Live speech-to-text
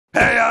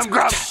I'm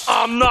Grumps.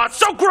 I'm not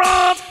so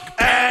Grump.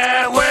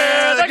 And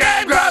we're the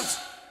GameGrumps.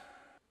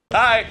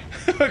 Hi.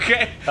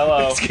 Okay.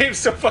 Hello. This game's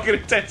so fucking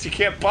intense you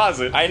can't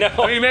pause it. I know.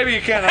 I mean, maybe you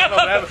can. I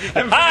don't know.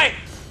 Hi.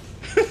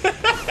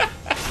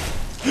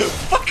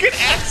 Fucking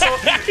asshole.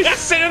 He's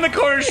just sitting in the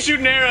corner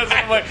shooting arrows. And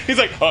I'm like, he's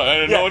like, oh, I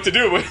didn't know what to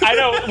do. I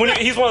know.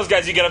 He's one of those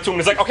guys you get up to him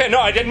and he's like, okay, no,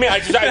 I didn't mean. I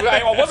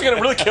wasn't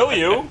gonna really kill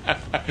you.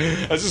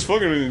 I was just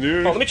fucking with you,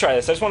 dude. Oh, let me try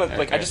this. I just want to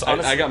like.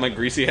 I got my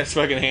greasy ass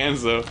fucking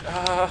hands though.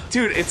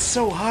 Dude, it's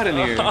so hot in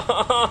here.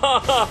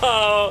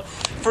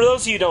 For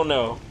those of you who don't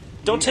know,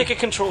 don't take a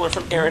controller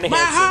from Aaron Hansen. My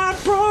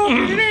heart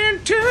broken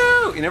in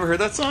two. You never heard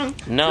that song?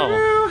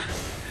 No.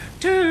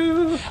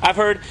 Two. I've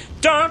heard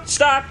 "Don't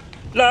Stop,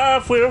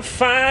 Love Will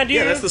Find You."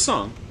 Yeah, that's the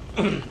song.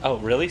 Oh,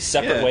 really?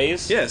 Separate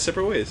ways? Yeah,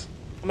 separate ways.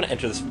 I'm gonna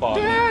enter this fog.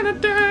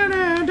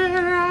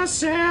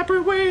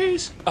 Separate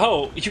ways.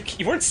 Oh,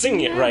 you weren't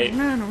singing it right.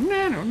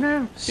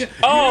 No. Yeah.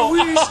 Oh.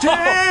 Here we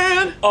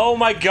stand. Oh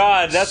my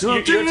God, that's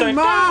you're Something in talking.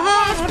 my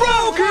heart's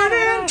broken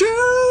in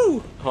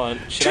two. Hold on.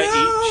 Should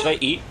I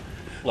eat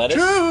lettuce?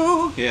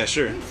 Two. Yeah,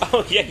 sure.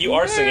 Oh yeah, you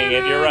are singing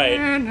it. You're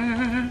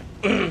right.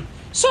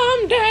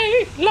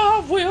 Someday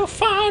love will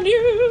find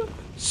you.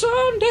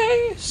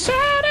 Someday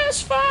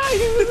satisfy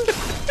you.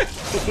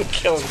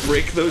 Kill him.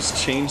 Break those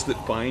chains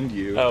that bind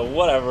you. Oh,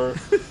 whatever.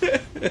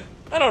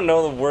 I don't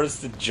know the words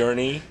to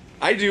Journey.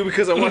 I do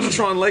because I watched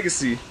Tron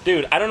Legacy.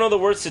 Dude, I don't know the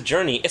words to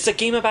Journey. It's a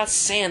game about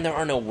sand. There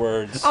are no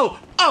words. Oh!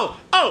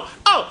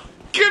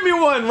 Give me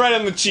one right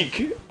on the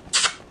cheek.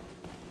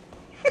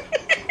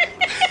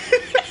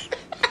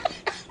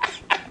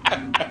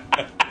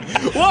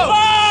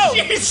 Whoa!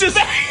 Jesus!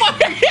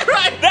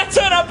 Right, that's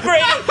an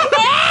upgrade. Oh!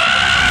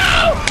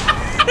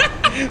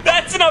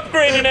 That's an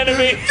upgraded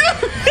enemy.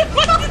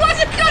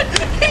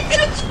 He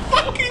just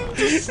fucking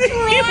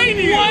destroyed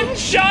He you.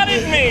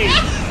 one-shotted me.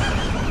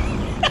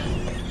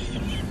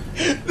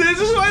 This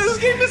is why this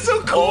game is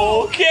so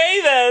cool. Okay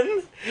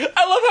then.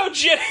 I love how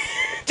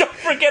don't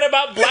forget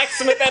about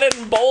Blacksmith Ed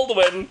and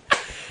Baldwin.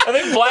 I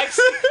think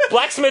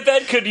Blacksmith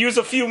Ed could use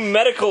a few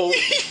medical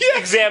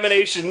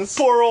examinations.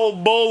 Poor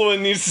old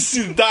Baldwin needs to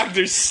see the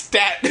doctor's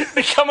stat.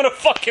 Becoming a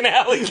fucking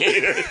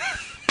alligator.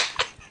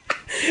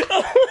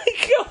 Oh my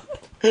God.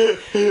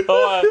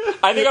 Oh,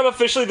 I think I'm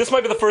officially. This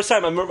might be the first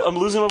time I'm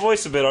losing my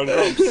voice a bit on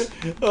Grumps.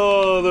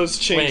 Oh, those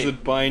chains Wait,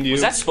 that bind you.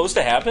 Was that supposed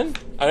to happen?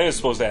 I think it was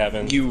supposed to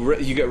happen.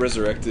 You get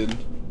resurrected.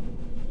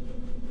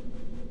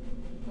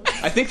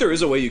 I think there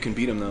is a way you can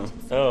beat him though.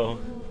 Oh.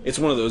 It's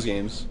one of those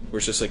games where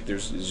it's just like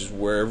there's just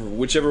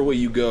whichever way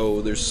you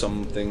go, there's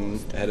something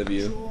ahead of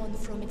you.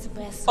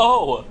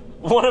 Oh,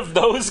 one of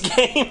those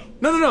games.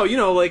 No. You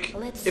know, like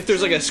if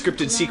there's like a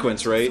scripted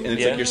sequence, right, and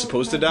it's Yeah. like you're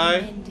supposed to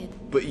die,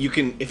 but you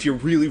can, if you're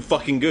really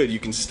fucking good, you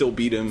can still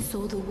beat him.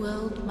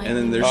 And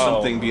then there's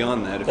something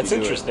beyond that. If That's you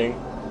do interesting.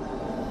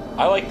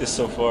 I like this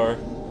so far.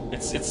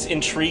 It's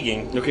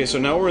intriguing. Okay, so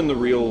now we're in the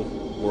real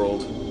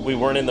world. We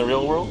weren't in the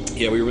real world?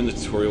 Yeah, we were in the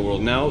tutorial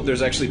world. Now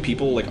there's actually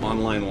people like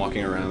online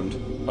walking around.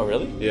 Oh,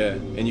 really? Yeah,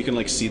 and you can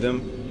like see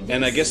them.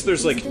 And I guess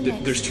there's like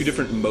there's two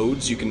different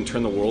modes you can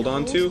turn the world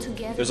onto.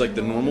 There's like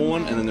the normal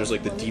one, and then there's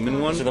like the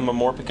demon one. So the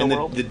Memorpica and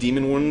world? the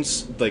demon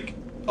ones, like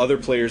other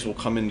players will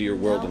come into your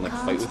world and like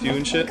fight with you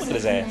and shit. Look at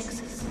his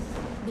ass.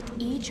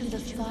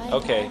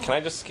 Okay, can I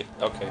just skip?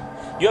 Okay.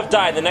 You have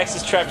died. The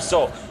Nexus trapped your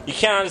soul. You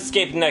cannot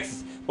escape the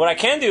Nexus. What I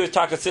can do is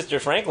talk to Sister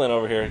Franklin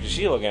over here, because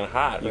she's looking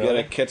hot. You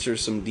gotta catch her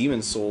some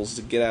demon souls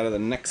to get out of the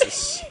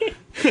Nexus.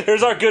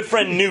 Here's our good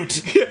friend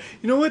Newt. You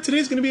know what?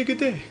 Today's gonna be a good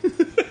day.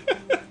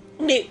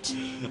 Newt.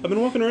 I've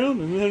been walking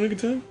around and having a good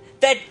time.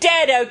 They're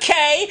dead,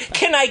 okay?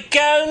 Can I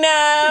go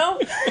now?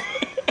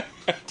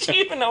 Do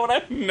you even know what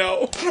I'm...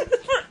 No. For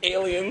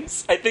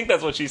aliens. I think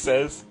that's what she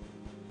says.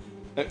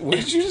 What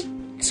did you just...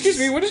 Excuse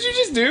me, what did you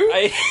just do?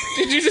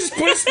 Did you just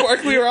put a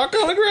sparkly rock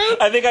on the ground?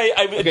 I think I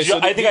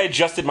Okay, I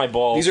adjusted my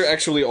balls. These are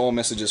actually all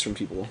messages from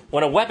people.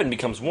 When a weapon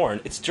becomes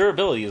worn, its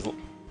durability is...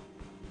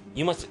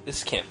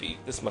 This can't be.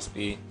 This must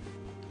be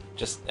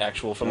just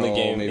actual from the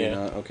game. Maybe yeah.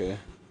 not. Okay.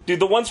 Dude,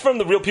 the ones from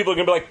the real people are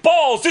gonna be like,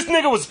 balls! This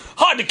nigga was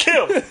hard to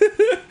kill!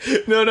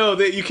 No,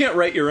 you can't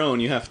write your own.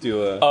 You have to.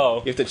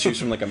 You have to choose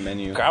from like a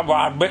menu.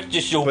 But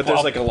there's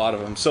like a lot of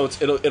them, so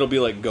it'll be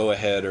like go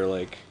ahead or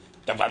like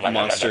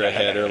monster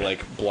ahead or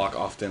like block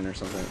often or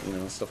something. You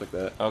know, stuff like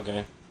that.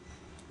 Okay.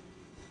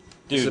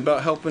 It's Dude,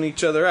 about helping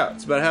each other out.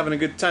 It's about having a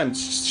good time.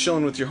 It's just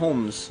chilling with your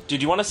homes.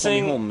 dude, you want to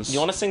sing? Holmes. You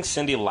want to sing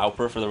Cyndi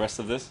Lauper for the rest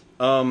of this?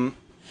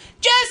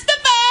 Just the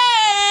fun,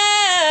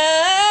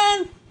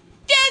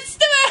 just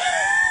the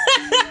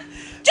one,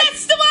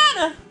 just the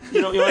one.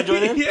 You want to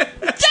join in? Yeah.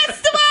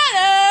 Just the one.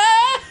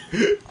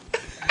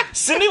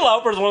 Cyndi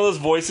Lauper is one of those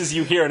voices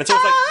you hear, and it's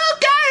always like, Oh,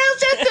 girls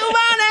just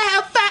wanna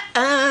have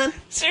fun.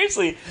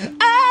 seriously,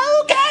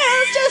 Oh,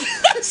 girls just.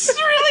 that's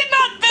really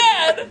not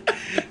bad.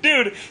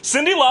 Dude,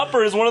 Cyndi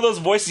Lauper is one of those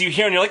voices you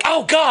hear, and you're like,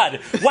 oh God,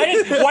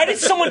 why did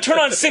someone turn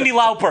on Cyndi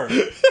Lauper?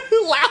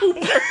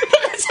 Lauper.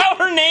 That's how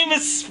her name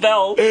is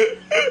spelled.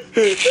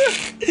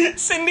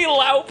 Cyndi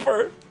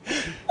Lauper.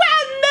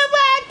 When the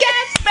world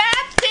gets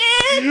back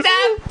in.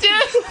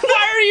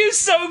 Why are you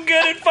so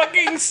good at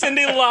fucking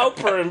Cyndi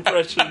Lauper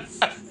impressions?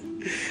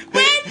 With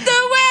the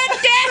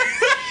wind down.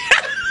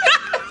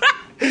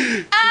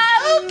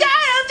 Oh, God,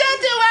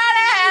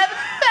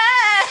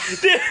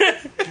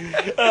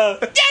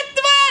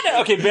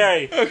 okay,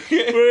 Barry.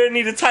 Okay. We're gonna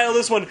need to title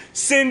this one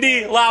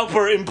Cyndi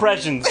Lauper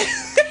impressions.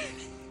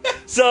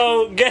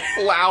 So get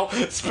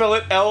spell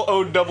it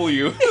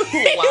L-O-W.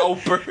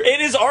 Lauper.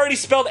 It is already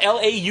spelled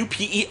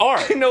L-A-U-P-E-R.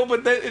 I know,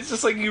 but it's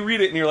just like you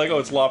read it and you're like, oh,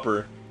 it's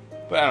Lauper.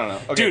 But I don't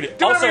know. Okay. Dude,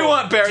 do whatever you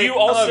want, Barry. I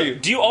love you.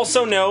 Do you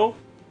also know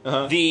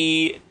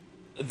the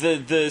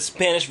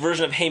Spanish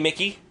version of Hey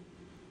Mickey?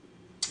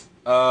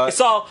 It's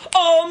all,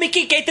 oh,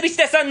 Mickey, que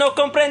tristeza, no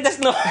comprendes,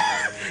 no.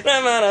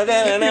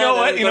 You know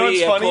what? You know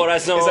what's funny?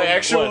 Is I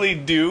actually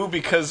do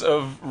because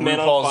of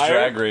RuPaul's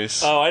Drag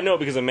Race. Oh, I know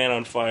because of Man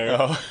on Fire.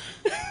 Oh.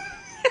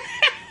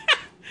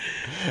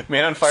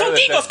 Man on Fire. Son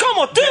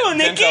como tú,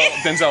 Nikki!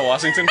 Denzel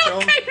Washington film?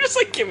 Okay, just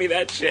like, give me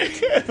that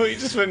shit. You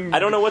just been I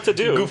don't know what to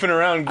do. Goofing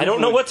around. I don't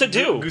know what to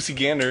do. Goosey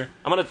Gander.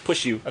 I'm gonna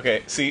push you.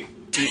 Okay, see,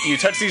 you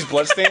touch these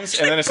bloodstains,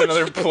 and then it's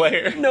another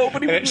player.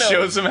 Nobody and would it know.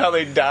 shows them how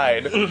they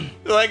died.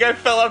 Like, I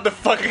fell off the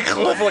fucking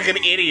cliff like an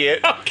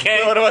idiot.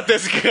 Okay. What about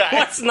this guy?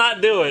 Let's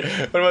not do it.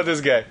 What about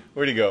this guy?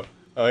 Where'd he go?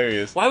 Oh, here he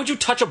is. Why would you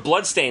touch a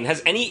bloodstain?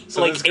 Has any,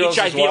 So like, this girl's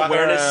HIV just walking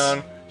awareness...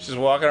 around. She's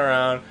walking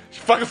around. She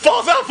fucking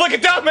falls off like a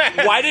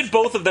dumbass! Why did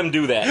both of them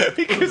do that?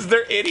 Because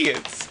they're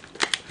idiots.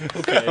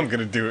 Okay. I'm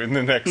gonna do it in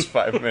the next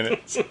 5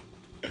 minutes.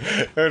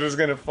 They're just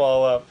gonna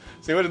fall off.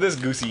 See, what did this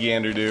Goosey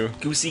Gander do?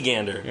 Goosey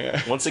Gander.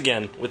 Yeah. Once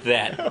again, with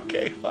that.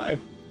 Okay,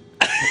 fine.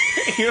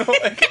 You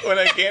don't like it when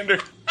I gander?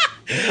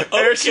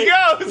 There she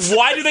goes!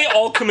 Why do they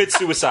all commit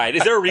suicide?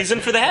 Is there a reason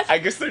for that? I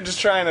guess they're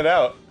just trying it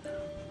out.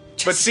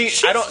 But see,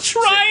 I don't...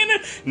 trying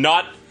it.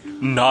 Not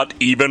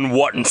even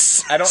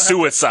once. I don't have to-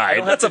 suicide. I don't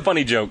have That's to- a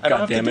funny joke. I don't God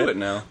have to damn do it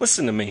now.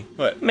 Listen to me.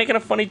 What? Making a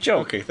funny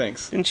joke. Okay,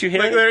 thanks. Didn't you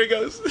hear Like, it? there he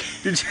goes.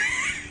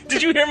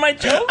 Did you hear my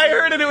joke? I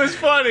heard it was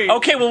funny.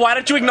 Okay, well, why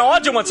don't you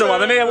acknowledge it once in a while?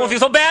 Then maybe I won't feel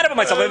so bad about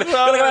myself. I feel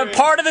like I'm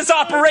part of this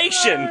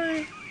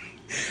operation.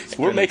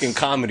 We're making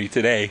comedy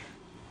today.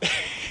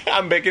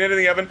 I'm baking it in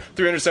the oven,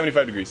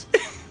 375 degrees.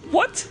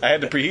 What? I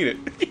had to preheat it.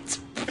 It's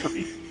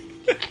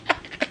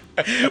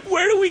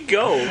Where do we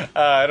go?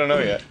 I don't know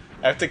yet.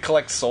 I have to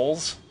collect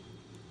souls.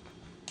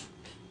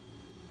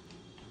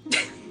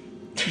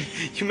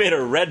 You made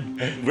a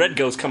red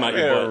ghost come out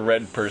your You're a butt.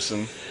 red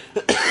person.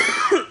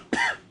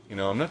 You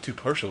know, I'm not too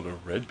partial to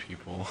red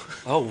people.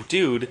 Oh,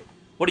 dude.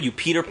 What are you,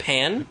 Peter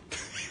Pan?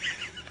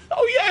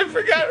 Oh yeah, I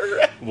forgot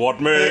red.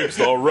 What makes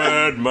the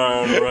red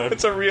man red?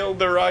 It's a real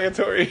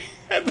derogatory.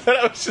 I thought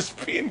I was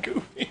just being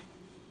goofy.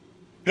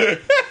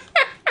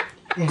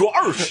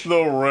 Gosh!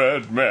 The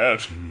red man.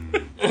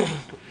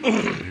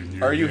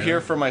 Are you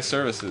here for my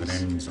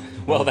services?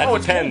 Well, that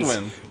it's depends.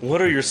 Baldwin.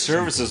 What are your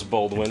services,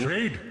 Baldwin?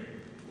 Trade.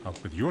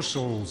 Up with your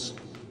souls.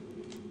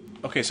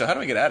 Okay, so how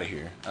do I get out of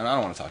here? I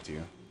don't want to talk to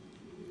you.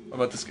 What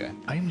about this guy?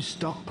 I'm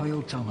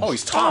Stockpile Thomas. Oh,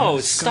 he's Tom. Oh,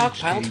 it's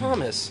Stockpile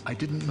Thomas. I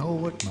didn't know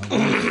what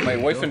My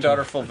wife and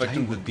daughter fall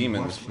victim to would be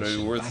demons, but worthless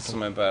the in worthless of battle.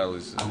 my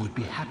battles. I would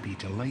be happy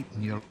to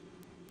lighten your...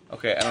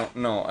 Okay, I don't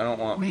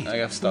want. Wait, I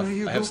have stuff. where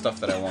you I have go? stuff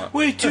that I want.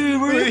 Wait, dude,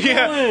 where are you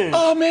going?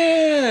 Oh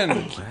man!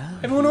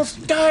 Everyone else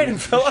died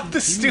and fell off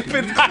the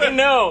stupid. I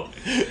know.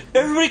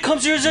 Everybody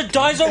comes here and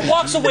dies or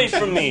walks away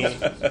from me.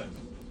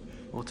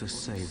 Or to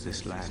save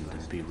this land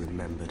and be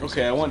remembered.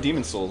 Okay, I want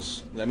demon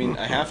souls. I mean,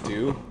 I have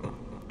to.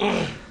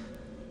 Man,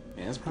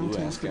 this blue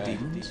ass for guy.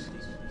 demons?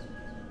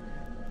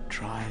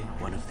 Try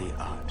one of the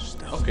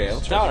archstones. Okay,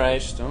 I'll try. All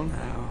right. Stone.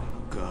 Now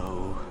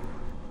go.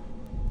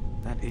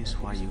 That is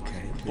why you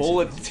came.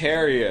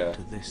 Boletaria.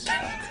 To this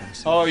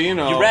accursed. Oh, you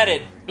know. You read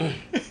it.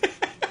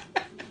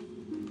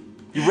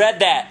 You read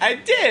that. I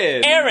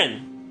did.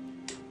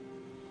 Aaron!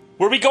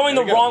 Were we going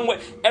the There we go. wrong way?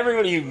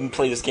 Everybody who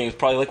play this game is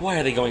probably like, why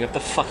are they going up the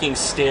fucking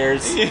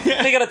stairs?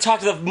 They gotta talk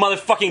to the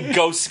motherfucking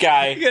ghost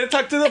guy. You gotta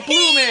talk to the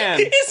blue man.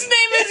 His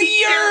name is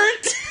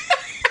Yurt!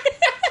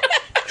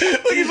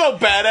 Look, he's all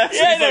badass.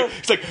 Yeah, I know.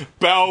 He's like,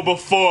 bow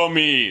before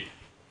me.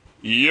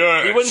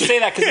 Yeah. He wouldn't say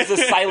that because he's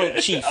a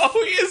silent chief. Oh,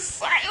 he is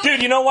silent.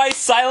 Dude, you know why he's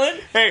silent?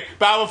 Hey,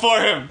 bow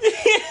before him.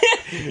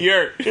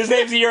 Yurt. His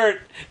name's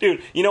Yurt.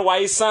 Dude, you know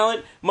why he's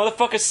silent?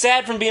 Motherfucker's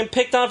sad from being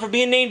picked on for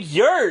being named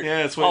Yurt.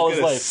 Yeah, that's all why his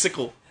he's got a life.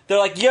 sickle. They're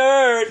like,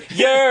 Yurt,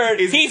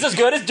 he's as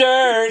good as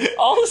dirt.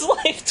 All his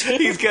life,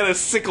 dude. He's got a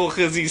sickle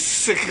because he's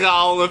sick of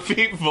all the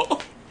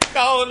people.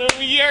 Calling him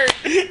Yurt.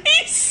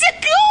 He's sick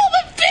of all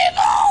the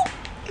people!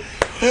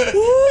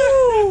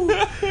 Woo!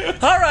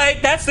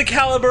 Alright, that's the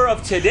caliber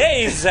of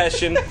today's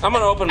session. I'm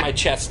gonna open my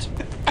chest.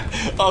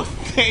 Oh,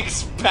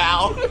 thanks,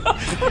 pal.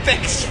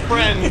 Thanks,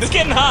 friend. It's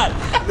getting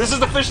hot. This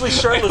is officially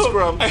shirtless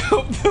Grumps. I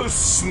hope those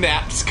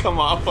snaps come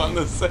off on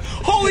the set.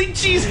 Holy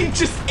jeez, he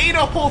just ate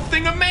a whole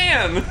thing of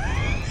man.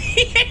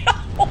 He ate a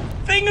whole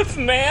thing of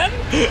man?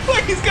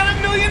 Like he's got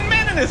a million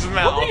men in his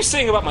mouth. What were you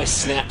saying about my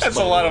snaps? That's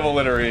by a the lot way? of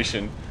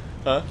alliteration.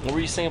 Huh? What were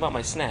you saying about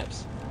my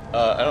snaps?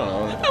 I don't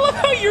know. I love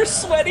how you're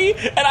sweaty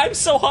and I'm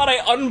so hot I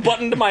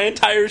unbuttoned my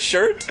entire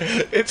shirt.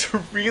 It's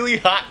really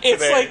hot today.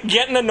 It's like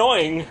getting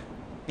annoying.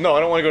 No, I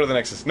don't want to go to the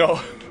Nexus.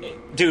 No.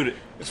 Dude,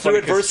 through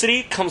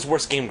adversity comes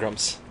worse Game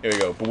Grumps. Here we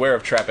go. Beware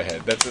of trap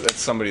ahead. That's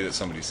somebody that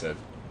somebody said.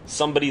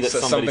 Somebody that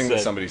somebody something said.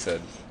 that somebody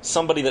said.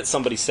 Somebody that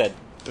somebody said.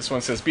 This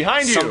one says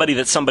behind you. Somebody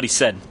that somebody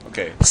said.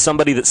 Okay.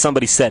 Somebody that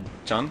somebody said.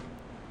 John,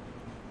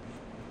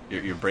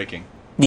 you're breaking.